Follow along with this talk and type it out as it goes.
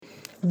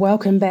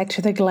Welcome back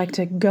to the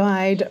Galactic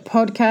Guide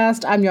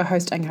podcast. I'm your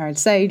host, Angharad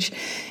Sage,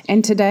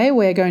 and today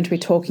we're going to be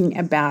talking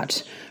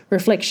about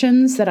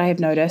reflections that I have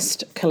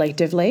noticed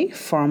collectively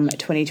from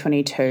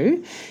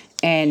 2022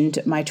 and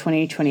my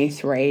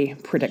 2023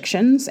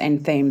 predictions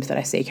and themes that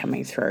I see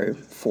coming through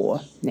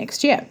for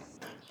next year.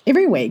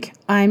 Every week,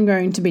 I'm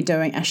going to be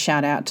doing a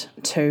shout out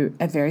to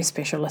a very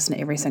special listener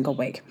every single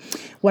week.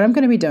 What I'm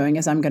going to be doing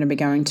is I'm going to be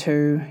going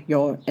to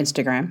your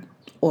Instagram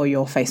or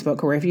your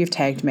Facebook, or wherever you've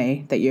tagged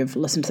me that you've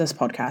listened to this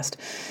podcast,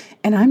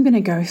 and I'm going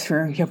to go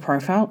through your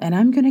profile and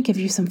I'm going to give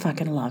you some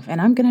fucking love, and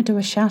I'm going to do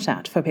a shout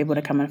out for people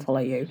to come and follow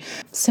you.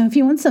 So if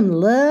you want some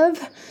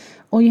love,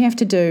 all you have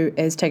to do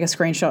is take a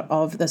screenshot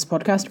of this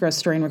podcast or a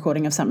screen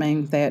recording of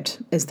something that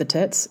is the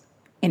tits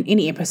in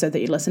any episode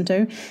that you listen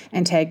to,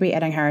 and tag me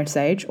at Angharad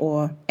Sage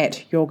or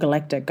at Your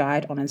Galactic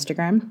Guide on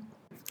Instagram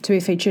to be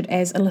featured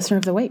as a listener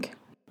of the week.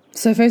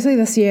 So firstly,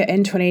 this year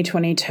in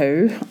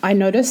 2022, I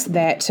noticed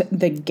that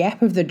the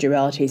gap of the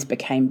dualities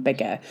became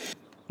bigger.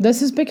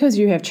 This is because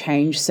you have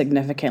changed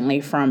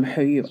significantly from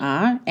who you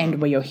are and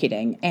where you're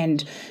heading.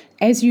 And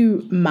as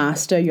you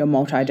master your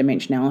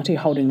multidimensionality,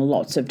 holding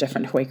lots of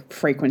different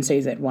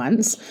frequencies at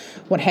once,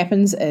 what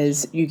happens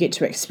is you get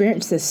to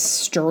experience this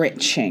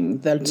stretching,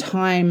 the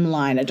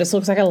timeline. It just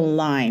looks like a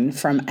line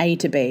from A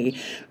to B.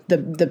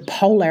 The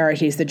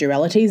polarities, the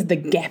dualities, the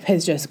gap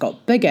has just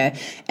got bigger.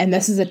 And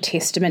this is a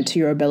testament to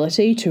your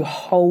ability to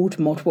hold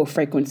multiple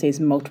frequencies,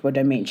 multiple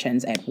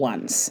dimensions at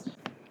once.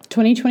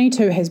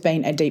 2022 has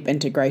been a deep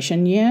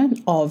integration year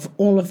of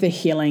all of the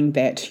healing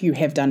that you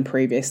have done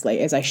previously,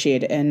 as I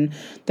shared in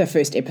the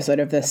first episode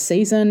of this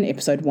season,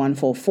 episode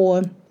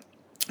 144,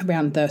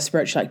 around the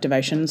spiritual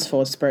activations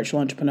for spiritual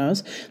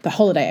entrepreneurs, the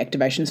holiday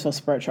activations for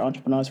spiritual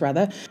entrepreneurs,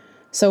 rather.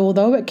 So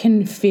although it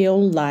can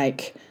feel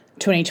like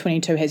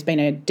 2022 has been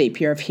a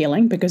deep year of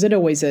healing, because it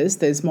always is,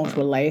 there's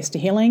multiple layers to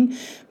healing,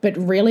 but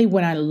really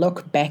when I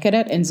look back at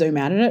it and zoom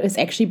out at it, it's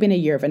actually been a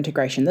year of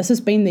integration. This has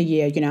been the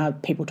year,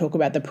 people talk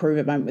about the prove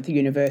it moment with the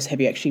universe.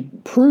 Have you actually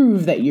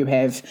proved that you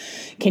have?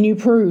 Can you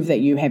prove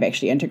that you have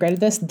actually integrated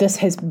this? This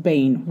has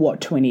been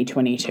what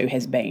 2022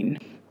 has been.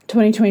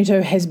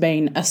 2022 has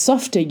been a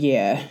softer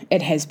year.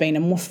 It has been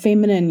a more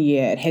feminine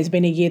year. It has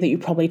been a year that you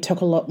probably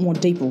took a lot more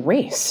deep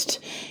rest.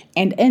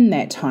 And in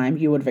that time,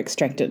 you would have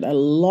extracted a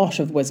lot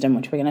of wisdom,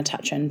 which we're going to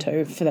touch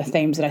into for the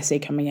themes that I see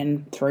coming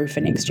in through for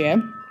next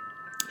year.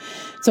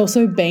 It's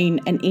also been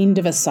an end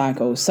of a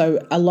cycle. So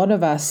a lot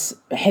of us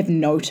have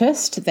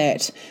noticed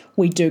that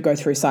we do go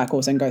through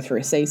cycles and go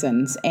through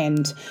seasons.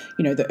 And,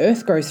 the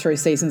earth goes through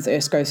seasons, the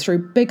earth goes through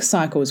big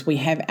cycles. We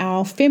have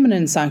our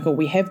feminine cycle,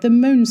 we have the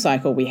moon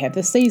cycle, we have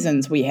the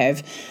seasons, we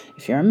have,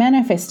 if you're a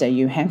manifester,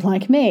 you have,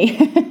 like me,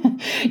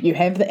 you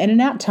have the in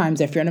and out times.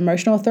 If you're an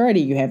emotional authority,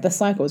 you have the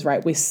cycles,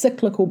 right? We're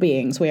cyclical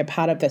beings. We are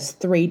part of this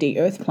 3D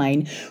earth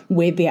plane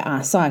where there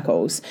are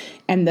cycles.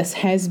 And this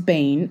has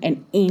been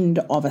an end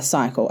of a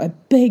cycle, a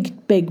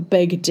big, big,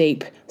 big,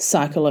 deep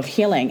cycle of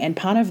healing. And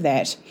part of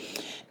that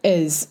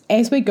is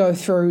as we go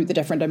through the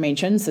different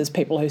dimensions, there's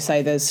people who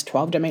say there's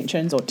 12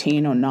 dimensions or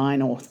 10 or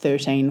 9 or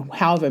 13,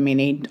 however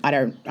many. I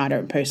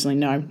don't personally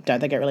know.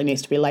 Don't think it really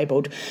needs to be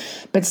labeled.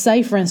 But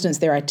say, for instance,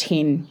 there are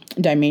 10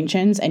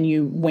 dimensions and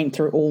you went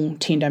through all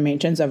 10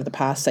 dimensions over the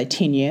past, say,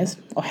 10 years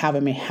or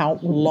how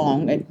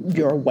long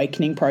your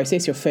awakening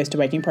process, your first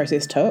awakening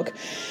process took.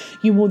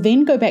 You will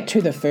then go back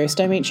to the first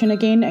dimension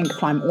again and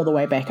climb all the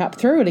way back up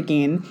through it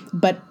again.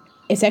 But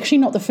it's actually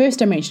not the first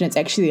dimension, it's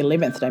actually the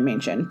 11th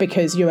dimension,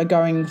 because you are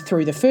going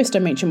through the first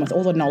dimension with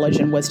all the knowledge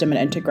and wisdom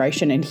and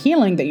integration and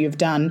healing that you've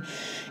done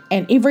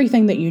and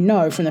everything that you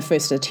know from the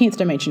first to the 10th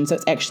dimension. So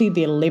it's actually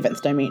the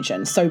 11th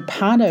dimension. So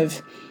part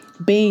of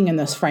being in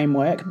this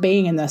framework,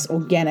 being in this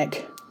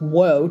organic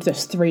world,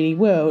 this 3D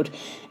world,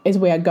 is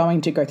we are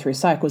going to go through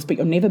cycles, but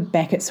you're never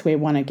back at square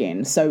one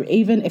again. So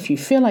even if you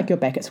feel like you're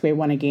back at square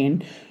one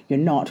again, you're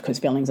not, because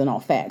feelings are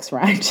not facts,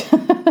 right?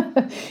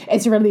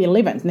 It's really the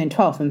 11th and then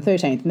 12th and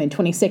 13th and then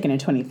 22nd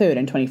and 23rd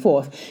and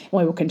 24th. And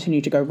we will continue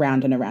to go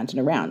round and around and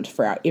around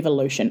for our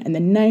evolution in the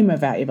name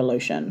of our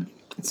evolution.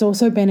 It's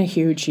also been a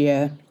huge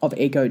year of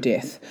ego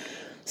death.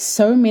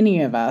 So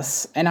many of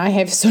us, and I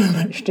have so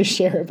much to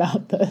share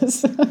about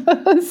this,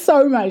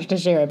 so much to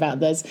share about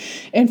this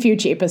in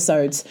future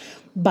episodes,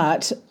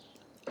 but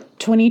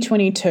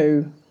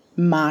 2022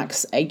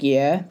 marks a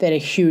year that a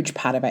huge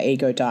part of our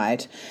ego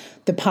died.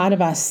 The part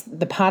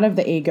of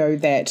the ego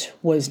that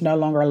was no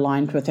longer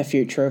aligned with the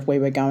future of where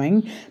we're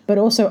going. But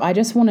also, I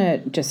just want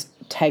to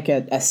take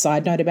a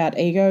side note about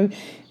ego.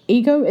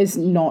 Ego is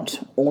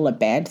not all a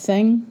bad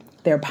thing.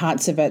 There are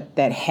parts of it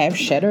that have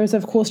shadows,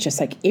 of course, just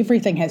like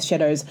everything has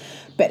shadows.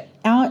 But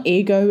our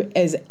ego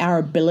is our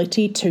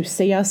ability to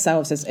see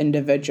ourselves as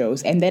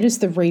individuals. And that is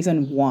the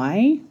reason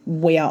why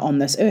we are on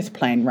this earth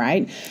plane,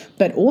 right?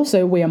 But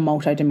also we are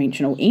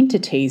multidimensional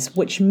entities,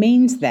 which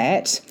means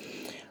that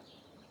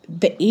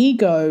the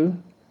ego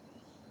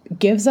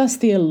gives us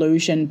the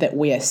illusion that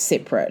we are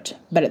separate.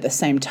 But at the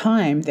same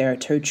time, there are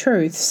two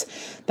truths.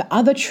 The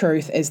other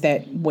truth is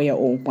that we are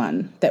all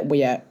one, that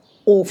we are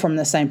all from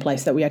the same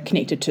place, that we are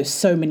connected to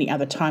so many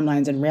other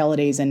timelines and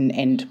realities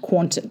and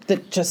quantum,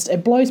 that just,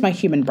 it blows my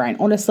human brain.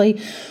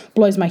 Honestly,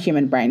 blows my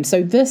human brain.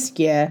 So this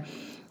year,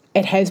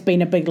 it has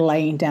been a big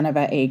laying down of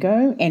our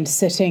ego and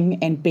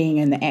sitting and being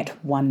in the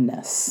at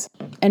oneness.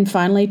 And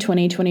finally,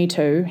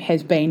 2022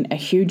 has been a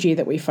huge year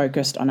that we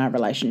focused on our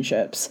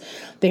relationships.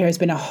 There has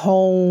been a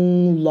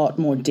whole lot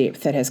more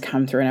depth that has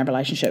come through in our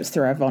relationships,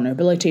 through our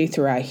vulnerability,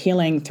 through our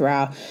healing, through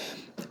our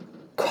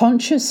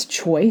conscious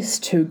choice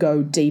to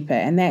go deeper.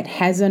 And that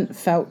hasn't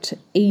felt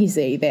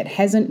easy. That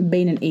hasn't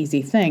been an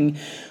easy thing.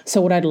 So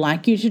what I'd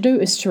like you to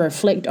do is to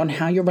reflect on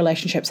how your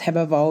relationships have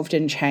evolved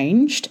and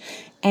changed,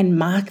 and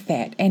mark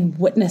that and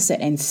witness it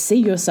and see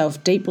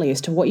yourself deeply as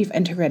to what you've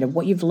integrated,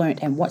 what you've learned,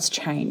 and what's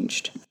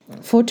changed.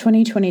 For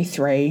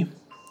 2023,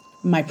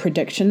 my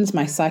predictions,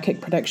 my psychic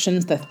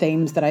predictions, the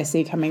themes that I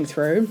see coming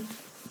through,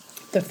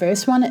 the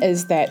first one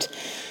is that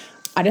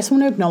I just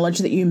want to acknowledge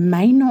that you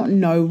may not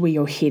know where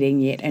you're heading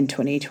yet in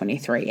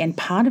 2023. And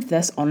part of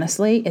this,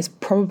 honestly, is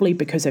probably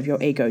because of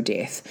your ego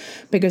death.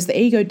 Because the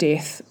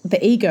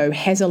ego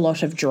has a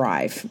lot of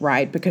drive,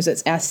 right? Because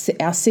it's our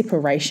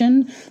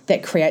separation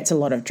that creates a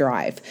lot of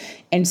drive.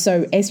 And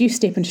so as you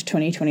step into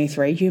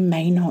 2023, you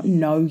may not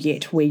know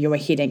yet where you are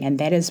heading. And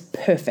that is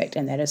perfect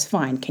and that is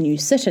fine. Can you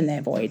sit in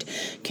that void?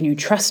 Can you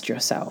trust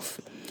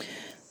yourself?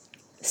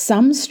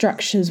 Some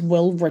structures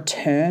will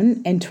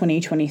return in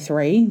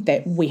 2023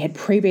 that we had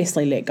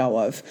previously let go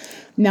of.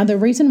 Now, the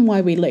reason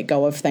why we let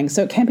go of things,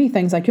 so it can be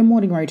things like your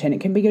morning routine, it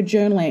can be your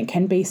journaling, it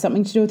can be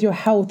something to do with your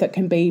health, it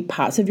can be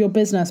parts of your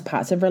business,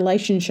 parts of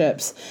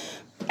relationships,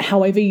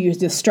 however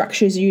the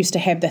structures you used to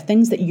have, the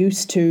things that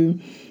used to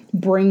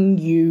bring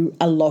you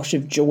a lot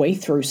of joy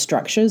through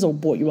structures, or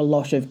brought you a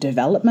lot of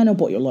development, or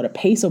brought you a lot of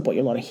peace, or brought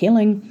you a lot of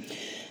healing.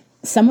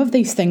 Some of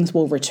these things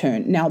will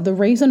return. Now, the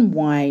reason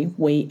why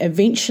we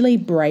eventually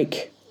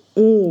break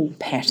all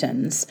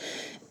patterns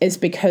is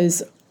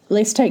because,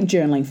 let's take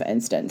journaling for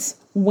instance.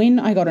 When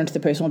I got into the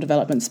personal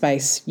development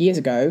space years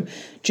ago,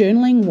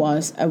 journaling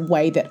was a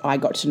way that I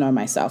got to know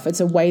myself.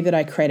 It's a way that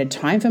I created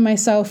time for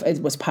myself.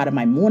 It was part of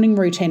my morning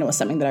routine. It was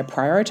something that I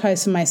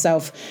prioritized for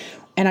myself.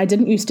 And I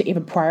didn't used to ever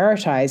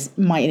prioritize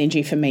my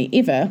energy for me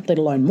ever, let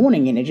alone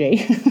morning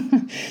energy.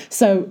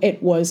 So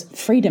it was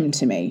freedom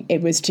to me.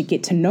 It was to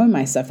get to know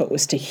myself. It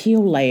was to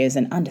heal layers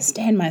and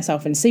understand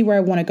myself and see where I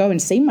want to go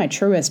and see my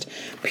truest,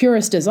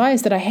 purest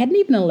desires that I hadn't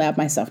even allowed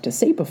myself to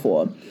see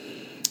before.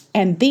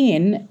 And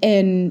then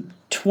in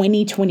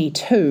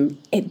 2022,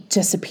 it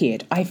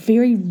disappeared. I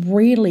very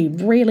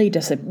rarely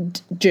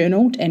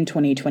journaled in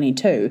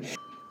 2022.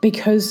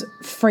 Because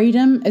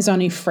freedom is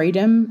only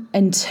freedom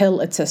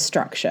until it's a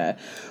structure.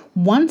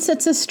 Once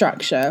it's a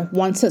structure,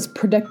 once it's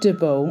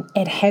predictable,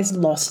 it has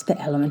lost the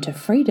element of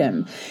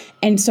freedom.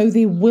 And so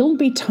there will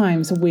be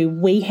times where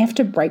we have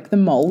to break the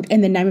mold in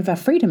the name of our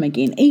freedom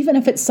again, even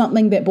if it's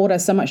something that brought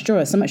us so much joy,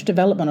 or so much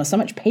development, or so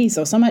much peace,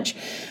 or so much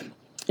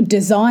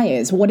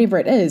desires, whatever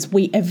it is,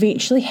 we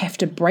eventually have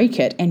to break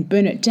it and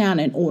burn it down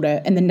in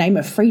the name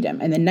of freedom,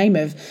 in the name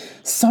of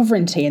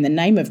sovereignty, in the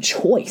name of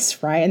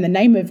choice, right? In the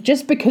name of,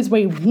 just because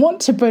we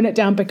want to burn it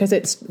down because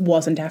it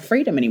wasn't our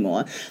freedom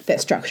anymore. That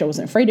structure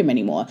wasn't freedom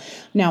anymore.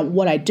 Now,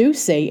 what I do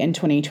see in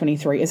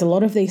 2023 is a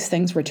lot of these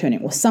things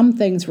returning, or some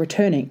things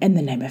returning in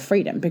the name of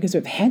freedom, because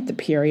we've had the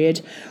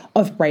period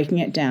of breaking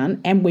it down,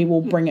 and we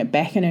will bring it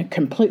back in a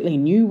completely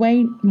new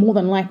way. More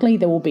than likely,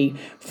 there will be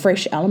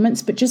fresh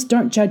elements, but just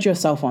don't judge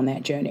yourself on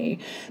that journey,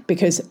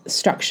 because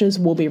structures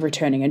will be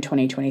returning in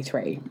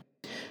 2023.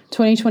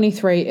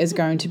 2023 is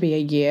going to be a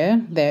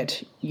year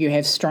that you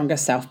have stronger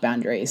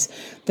self-boundaries.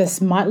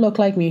 This might look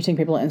like muting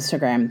people on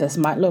Instagram. This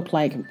might look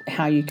like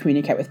how you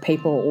communicate with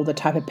people, or the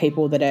type of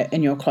people that are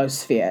in your close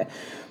sphere.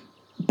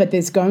 But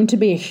there's going to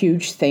be a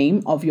huge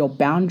theme of your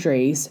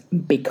boundaries,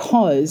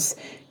 because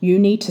you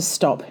need to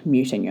stop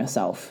muting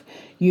yourself.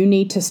 You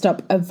need to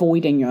stop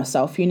avoiding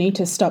yourself. You need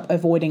to stop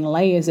avoiding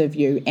layers of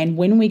you. And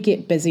when we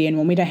get busy, and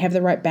when we don't have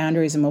the right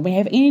boundaries, and when we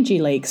have energy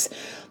leaks,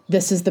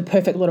 this is the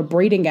perfect little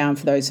breeding ground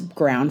for those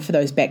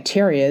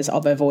bacterias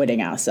of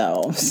avoiding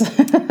ourselves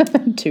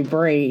to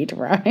breed,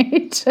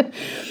 right?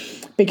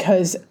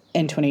 Because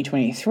in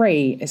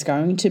 2023 is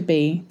going to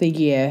be the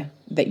year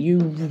that you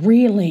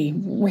really,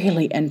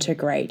 really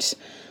integrate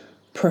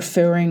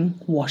preferring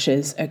what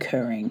is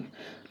occurring.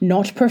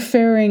 Not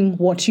preferring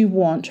what you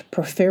want,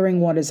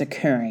 preferring what is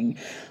occurring.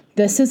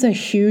 This is a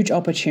huge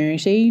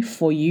opportunity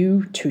for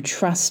you to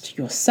trust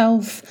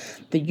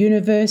yourself, the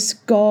universe,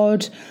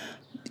 God,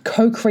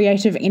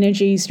 co-creative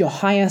energies, your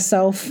higher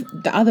self,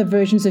 the other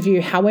versions of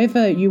you,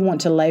 however you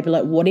want to label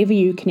it, whatever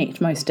you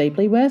connect most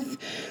deeply with.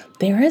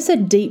 There is a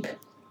deep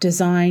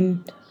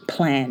design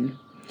plan.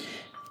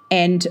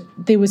 And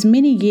there was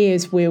many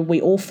years where we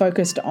all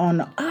focused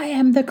on, I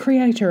am the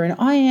creator, and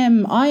I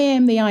am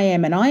the I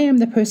am, and I am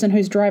the person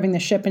who's driving the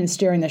ship and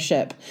steering the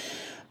ship.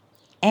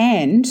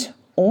 And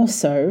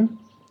also,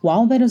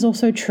 while that is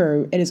also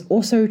true, it is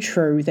also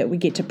true that we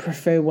get to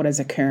prefer what is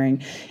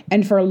occurring.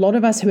 And for a lot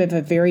of us who have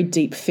a very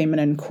deep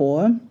feminine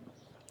core,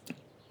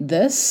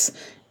 this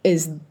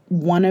is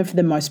one of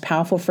the most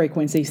powerful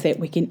frequencies that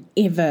we can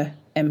ever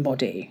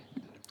embody.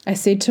 I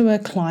said to a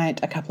client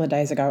a couple of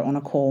days ago on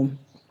a call,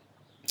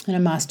 in a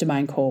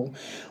mastermind call,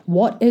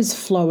 what is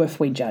flow if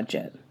we judge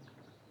it?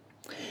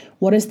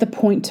 What is the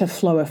point to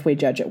flow if we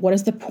judge it? What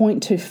is the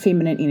point to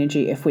feminine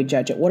energy if we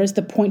judge it? What is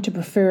the point to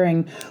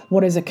preferring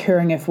what is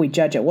occurring if we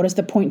judge it? What is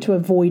the point to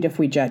avoid if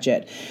we judge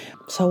it?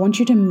 So I want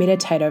you to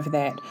meditate over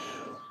that.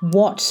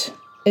 What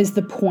is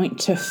the point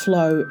to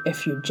flow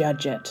if you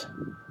judge it?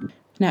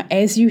 Now,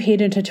 as you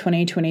head into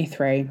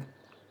 2023,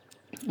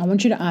 I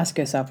want you to ask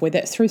yourself, whether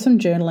it's through some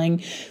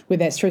journaling,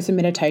 whether it's through some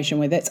meditation,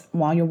 whether it's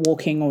while you're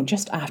walking or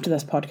just after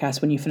this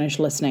podcast when you finish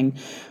listening,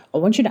 I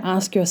want you to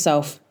ask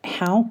yourself,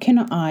 how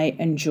can I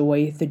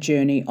enjoy the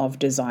journey of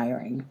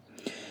desiring?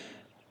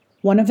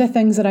 One of the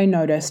things that I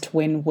noticed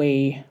when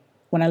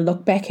I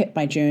look back at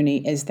my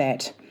journey is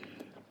that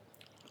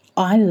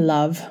I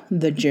love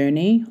the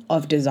journey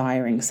of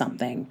desiring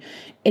something.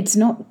 It's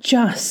not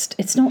just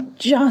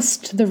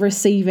the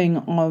receiving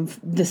of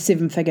the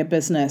 7-figure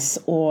business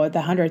or the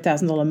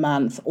 $100,000 a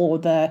month or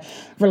the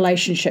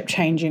relationship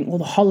changing or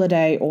the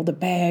holiday or the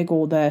bag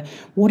or the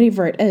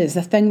whatever it is,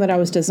 the thing that I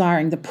was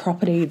desiring, the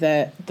property,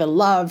 the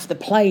love, the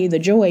play, the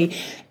joy.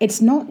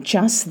 It's not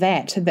just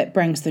that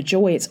brings the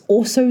joy. It's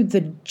also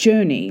the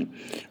journey.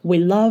 We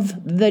love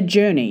the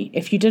journey.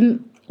 If you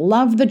didn't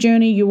love the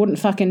journey, you wouldn't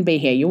fucking be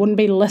here. You wouldn't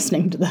be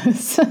listening to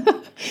this.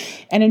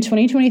 And in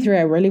 2023,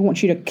 I really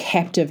want you to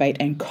captivate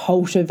and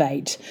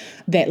cultivate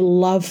that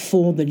love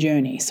for the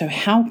journey. So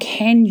how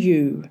can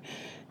you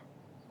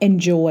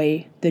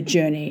enjoy the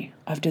journey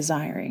of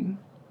desiring?